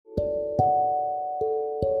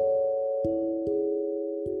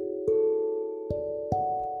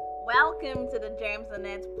welcome to the Gems on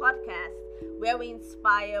It podcast, where we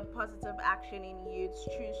inspire positive action in youths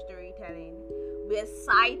through storytelling. We're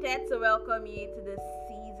excited to welcome you to the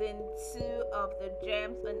season 2 of the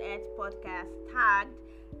Gems on It podcast, tagged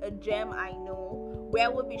A Gem I Know,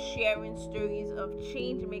 where we'll be sharing stories of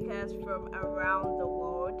change makers from around the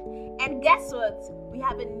world. And guess what? We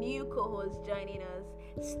have a new co-host joining us.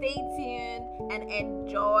 Stay tuned and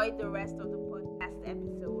enjoy the rest of the podcast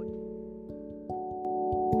episode.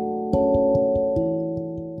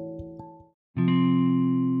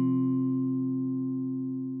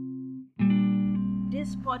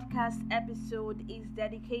 This podcast episode is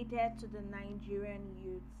dedicated to the Nigerian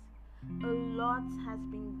youths. A lot has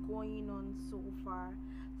been going on so far.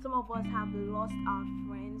 Some of us have lost our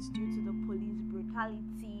friends due to the police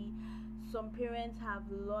brutality. Some parents have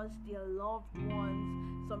lost their loved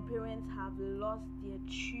ones. Some parents have lost their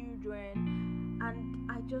children. And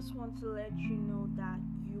I just want to let you know that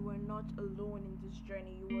you are not alone in this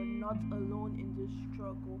journey. You are not alone in this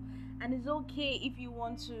struggle. And it's okay if you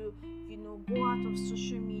want to, go out of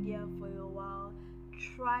social media for a while.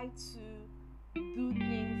 Try to do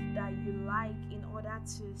things that you like in order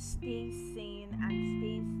to stay sane and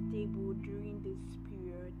stay stable during this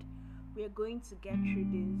period. We are going to get through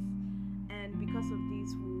this, and because of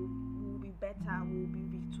this, we'll be better, we'll be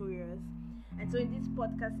victorious. And so, in this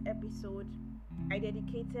podcast episode, I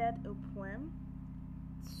dedicated a poem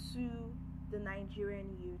to the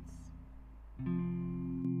Nigerian youths.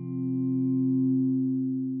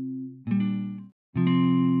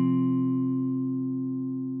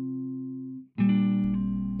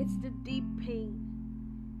 It's the deep pain,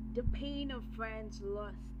 the pain of friends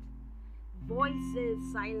lost, voices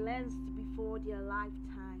silenced before their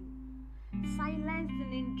lifetime, silenced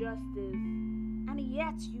in injustice, and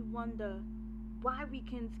yet you wonder why we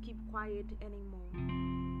can't keep quiet anymore.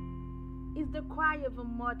 It's the cry of a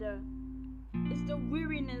mother, it's the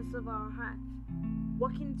weariness of our hearts,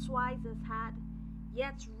 working twice as hard,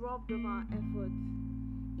 yet robbed of our efforts.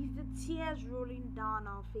 It's the tears rolling down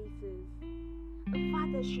our faces. A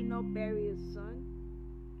father should not bury his son,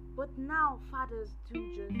 but now fathers do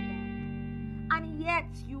just that. And yet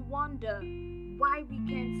you wonder why we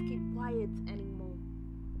can't keep quiet anymore.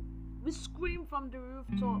 We scream from the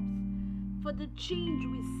rooftops for the change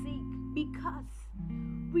we seek because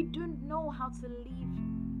we don't know how to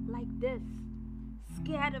live like this.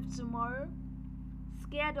 Scared of tomorrow,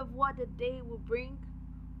 scared of what the day will bring,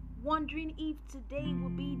 wondering if today will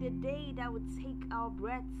be the day that will take our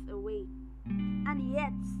breaths away. And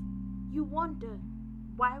yet, you wonder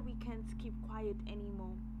why we can't keep quiet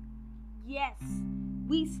anymore. Yes,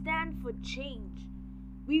 we stand for change.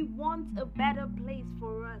 We want a better place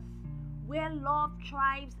for us, where love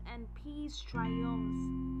thrives and peace triumphs.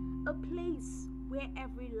 A place where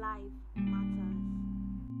every life matters.